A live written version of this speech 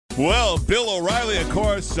Well, Bill O'Reilly, of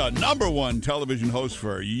course, number one television host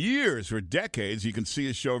for years, for decades. You can see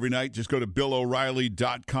his show every night. Just go to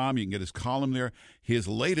BillO'Reilly.com. You can get his column there. His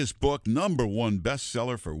latest book, number one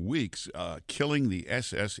bestseller for weeks, Killing the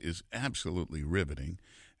SS, is absolutely riveting.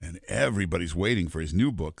 And everybody's waiting for his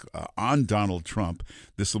new book on Donald Trump.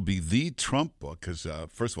 This will be the Trump book because,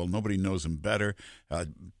 first of all, nobody knows him better.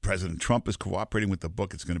 President Trump is cooperating with the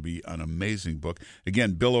book. It's going to be an amazing book.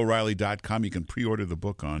 Again, BillO'Reilly.com. You can pre-order the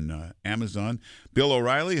book on Amazon. Bill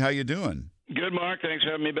O'Reilly, how you doing? Good, Mark. Thanks for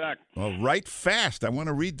having me back. Well, write fast. I want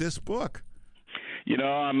to read this book. You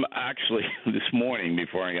know, I'm actually, this morning,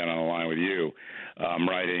 before I got on the line with you, I'm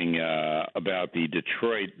writing about the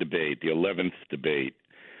Detroit debate, the 11th debate.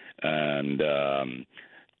 And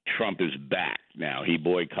Trump is back now. He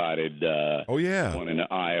boycotted one in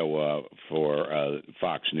Iowa for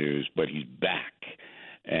Fox News, but he's back.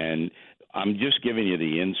 And I'm just giving you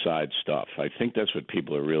the inside stuff. I think that's what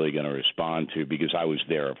people are really going to respond to because I was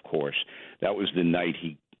there, of course. That was the night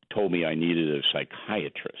he told me I needed a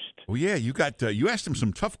psychiatrist. Oh, yeah. You asked him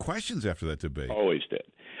some tough questions after that debate. Always did.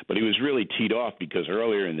 But he was really teed off because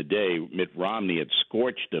earlier in the day, Mitt Romney had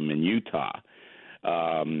scorched him in Utah.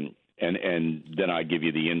 And then I give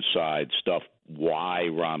you the inside stuff, why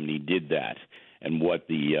Romney did that and what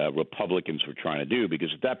the Republicans were trying to do,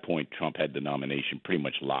 because at that point Trump had the nomination pretty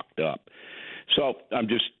much locked up. So I'm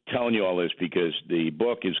just telling you all this because the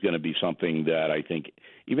book is going to be something that I think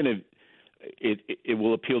even if it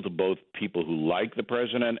will appeal to both people who like the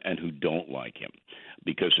president and who don't like him,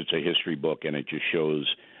 because it's a history book and it just shows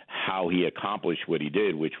how he accomplished what he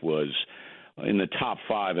did, which was in the top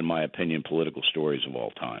 5, in my opinion, political stories of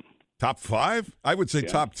all time. Top 5? I would say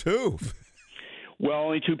top 2. Well,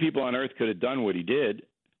 only 2 people on earth could have done what he did,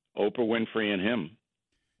 Oprah Winfrey and him.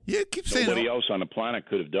 Yeah, keep saying nobody else on the planet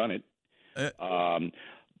could have done it.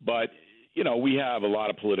 But, you know, we have a lot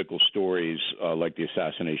of political stories like the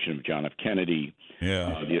assassination of John F. Kennedy,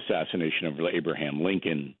 the assassination of Abraham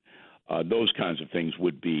Lincoln. Those kinds of things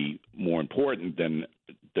would be more important than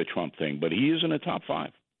the Trump thing. But he is in the top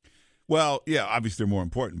 5. Well, yeah, obviously they're more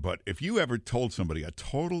important, but if you ever told somebody a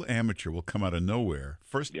total amateur will come out of nowhere,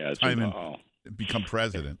 first time and become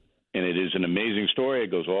president. And it is an amazing story.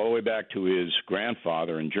 It goes all the way back to his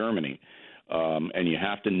grandfather in Germany. And you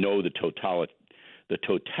have to know the totality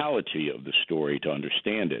of the story to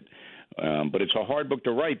understand it. But it's a hard book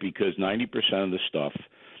to write because 90% of the stuff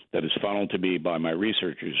that is funneled to me by my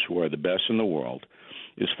researchers, who are the best in the world,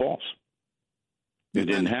 is false. It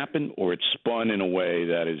didn't happen, or it's spun in a way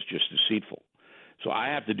that is just deceitful. So I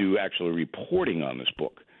have to do actual reporting on this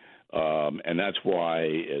book, and that's why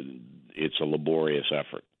it's a laborious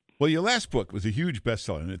effort. Well, your last book was a huge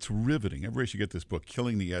bestseller, and it's riveting. Everybody should get this book,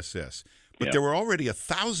 Killing the SS. But there were already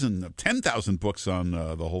 10,000 books on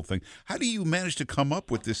the whole thing. How do you manage to come up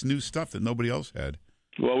with this new stuff that nobody else had?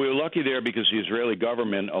 Well, we were lucky there because the Israeli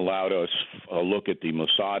government allowed us a look at the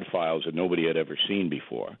Mossad files that nobody had ever seen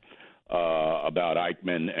before. About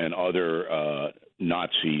Eichmann and other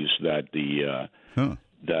Nazis that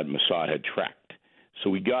that Mossad had tracked. So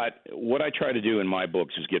we got what I try to do in my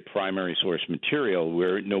books is get primary source material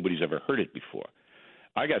where nobody's ever heard it before.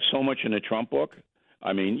 I got so much in the Trump book.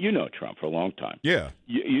 I mean, you know Trump for a long time. Yeah,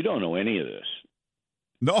 you don't know any of this.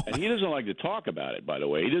 No, and he doesn't like to talk about it. By the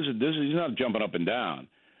way, he's not jumping up and down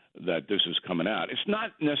that this is coming out. It's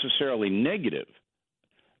not necessarily negative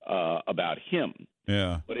about him.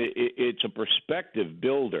 Yeah, but it's a perspective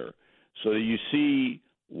builder so that you see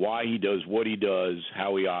why he does what he does,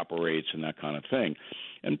 how he operates, and that kind of thing.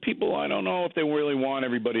 And people, I don't know if they really want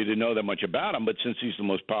everybody to know that much about him, but since he's the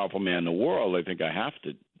most powerful man in the world, I think I have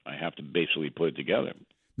to basically put it together.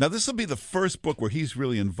 Now, this will be the first book where he's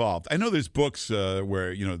really involved. I know there's books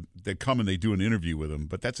where, they come and they do an interview with him,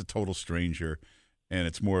 but that's a total stranger, and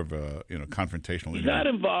it's more of a, confrontational interview. He's not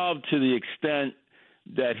involved to the extent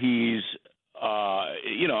that he's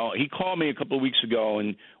he called me a couple of weeks ago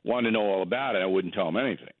and wanted to know all about it. I wouldn't tell him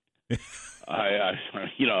anything. I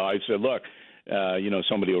said, look,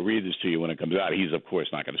 somebody will read this to you when it comes out. He's, of course,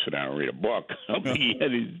 not going to sit down and read a book.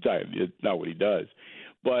 It's not what he does.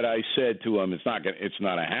 But I said to him, it's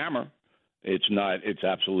not a hammer. It's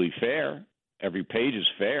absolutely fair. Every page is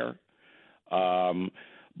fair.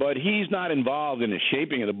 But he's not involved in the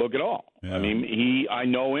shaping of the book at all. Yeah. I mean, I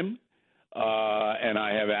know him. And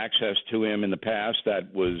I have access to him in the past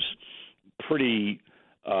that was pretty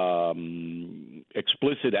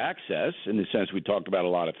explicit access in the sense we talked about a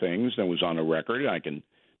lot of things that was on the record, I can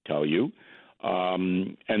tell you.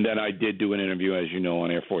 And then I did do an interview, as you know,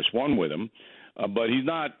 on Air Force One with him. But he's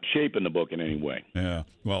not shaping the book in any way. Yeah.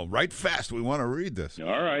 Well, write fast. We want to read this.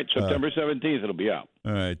 All right. September 17th, it'll be out.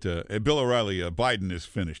 All right. Bill O'Reilly, Biden is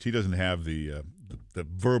finished. He doesn't have the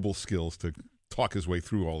verbal skills to talk his way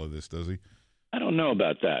through all of this, does he? I don't know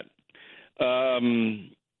about that.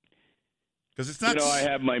 Because it's not. I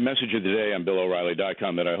have my message of the day on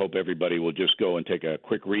BillO'Reilly.com that I hope everybody will just go and take a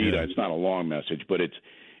quick read. Yeah. It's not a long message, but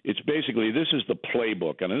it's basically, this is the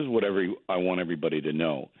playbook, and this is what I want everybody to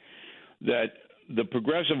know, that the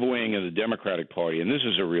progressive wing of the Democratic Party, and this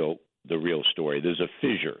is the real story, there's a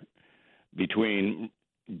fissure between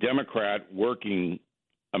Democrat working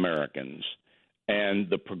Americans and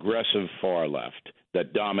the progressive far left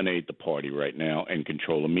that dominate the party right now and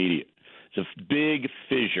control the media. It's a big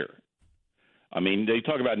fissure. I mean, they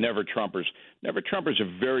talk about never Trumpers. Never Trumpers are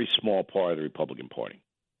a very small part of the Republican Party,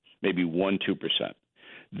 maybe 1-2%.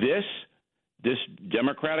 This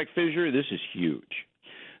Democratic fissure, this is huge.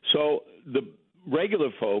 So the regular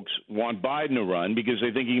folks want Biden to run because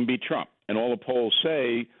they think he can beat Trump, and all the polls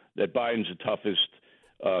say that Biden's the toughest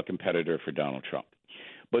competitor for Donald Trump.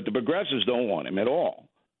 But the progressives don't want him at all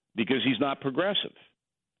because he's not progressive.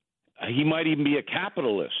 He might even be a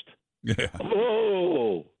capitalist. Yeah.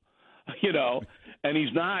 Oh, and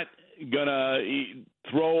he's not going to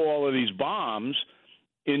throw all of these bombs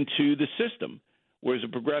into the system, whereas the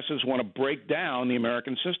progressives want to break down the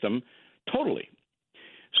American system totally.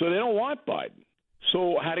 So they don't want Biden.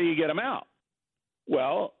 So how do you get him out?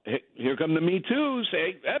 Well, here come the Me Too's.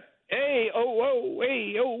 He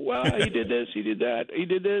did this, he did that, he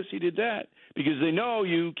did this, he did that, because they know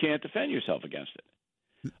you can't defend yourself against it.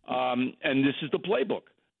 And this is the playbook.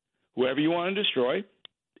 Whoever you want to destroy,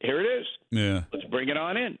 here it is. Yeah. Let's bring it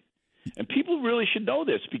on in. And people really should know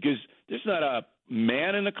this because there's not a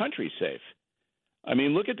man in the country safe. I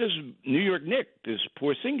mean, look at this New York Knick, this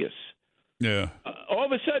Porzingis. Yeah. All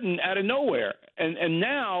of a sudden, out of nowhere, and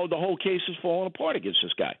now the whole case is falling apart against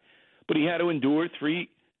this guy. But he had to endure three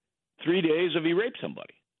days of he raped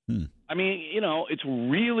somebody. I mean, it's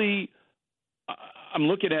really. I'm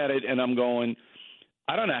looking at it and I'm going,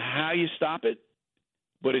 I don't know how you stop it,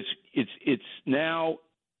 but it's now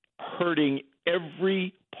hurting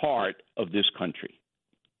every part of this country.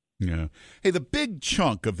 Yeah. Hey, the big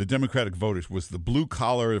chunk of the Democratic voters was the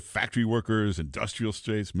blue-collar factory workers, industrial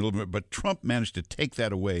states, but Trump managed to take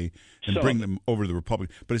that away and bring them over to the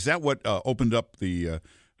Republican. But is that what opened up the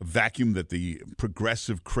vacuum that the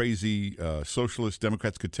progressive, crazy socialist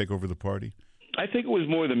Democrats could take over the party? I think it was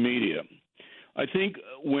more the media. I think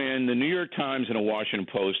when the New York Times and the Washington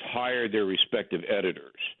Post hired their respective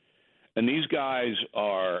editors, and these guys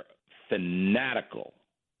are fanatical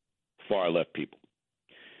far-left people,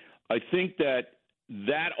 I think that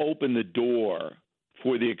opened the door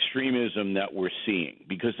for the extremism that we're seeing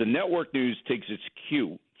because the network news takes its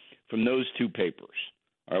cue from those two papers.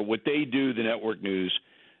 All right, what they do, the network news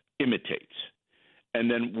imitates. And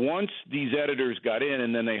then once these editors got in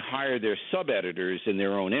and then they hired their sub-editors in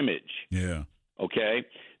their own image, okay,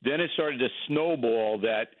 then it started to snowball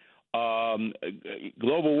that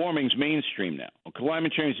global warming's mainstream now.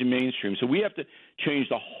 Climate change is mainstream. So we have to change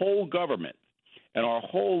the whole government and our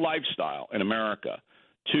whole lifestyle in America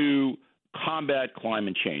to combat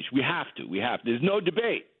climate change. We have to. There's no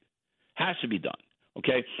debate. Has to be done.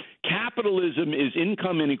 Okay? Capitalism is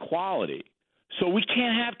income inequality. So we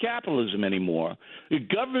can't have capitalism anymore. The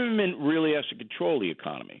government really has to control the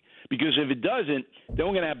economy because if it doesn't, then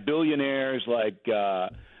we're going to have billionaires like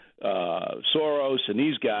Soros and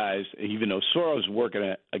these guys, even though Soros is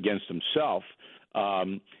working against himself.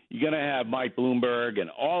 You're going to have Mike Bloomberg and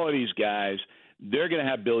all of these guys. They're going to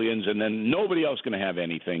have billions, and then nobody else is going to have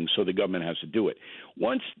anything, so the government has to do it.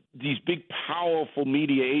 Once these big, powerful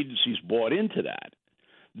media agencies bought into that,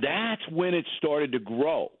 that's when it started to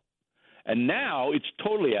grow. And now it's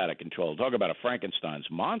totally out of control. Talk about a Frankenstein's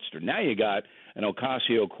monster. Now you got an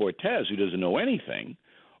Ocasio-Cortez who doesn't know anything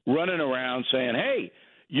running around saying, hey,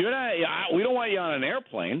 we don't want you on an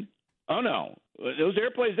airplane. Oh, no. Those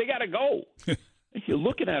airplanes, they got to go. You're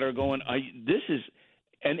looking at her going, this is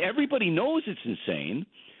 – and everybody knows it's insane,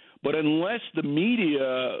 but unless the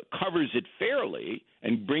media covers it fairly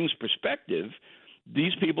and brings perspective,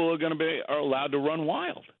 these people are allowed to run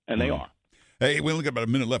wild, and they are. Hey, we only got about a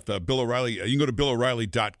minute left. Bill O'Reilly, you can go to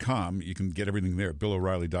BillO'Reilly.com. You can get everything there,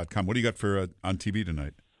 BillO'Reilly.com. What do you got for on TV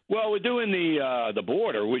tonight? Well, we're doing the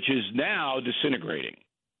border, which is now disintegrating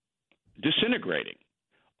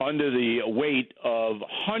under the weight of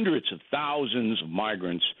hundreds of thousands of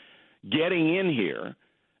migrants getting in here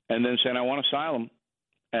and then saying, I want asylum.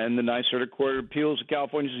 And the Ninth Circuit Court of Appeals of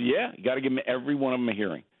California says, yeah, you got to give every one of them a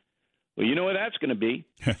hearing. Well, you know what that's going to be.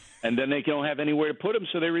 And then they don't have anywhere to put them,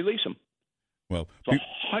 so they release them. Well, so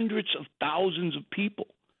hundreds of thousands of people,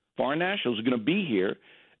 foreign nationals, are going to be here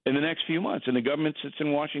in the next few months, and the government sits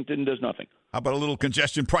in Washington and does nothing. How about a little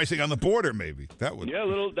congestion pricing on the border, maybe? That would.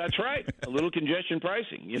 Yeah, that's right. A little congestion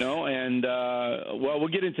pricing, and we'll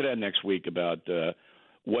get into that next week about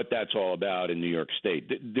what that's all about in New York State.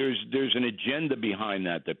 There's an agenda behind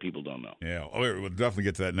that people don't know. Yeah, we'll definitely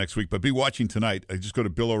get to that next week. But be watching tonight. Just go to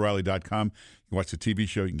BillO'Reilly.com. You can watch the TV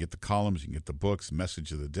show. You can get the columns. You can get the books,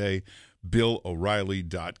 message of the day.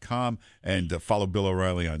 BillO'Reilly.com. And follow Bill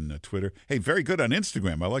O'Reilly on Twitter. Hey, very good on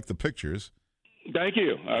Instagram. I like the pictures. Thank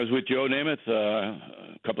you. I was with Joe Namath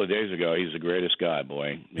a couple of days ago. He's the greatest guy,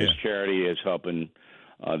 boy. His charity is helping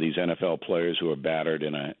these NFL players who are battered,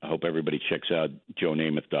 and I hope everybody checks out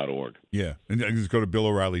joenamath.org. Yeah, and just go to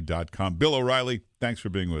BillO'Reilly.com. Bill O'Reilly, thanks for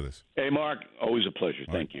being with us. Hey, Mark, always a pleasure.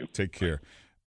 Thank you. Take care.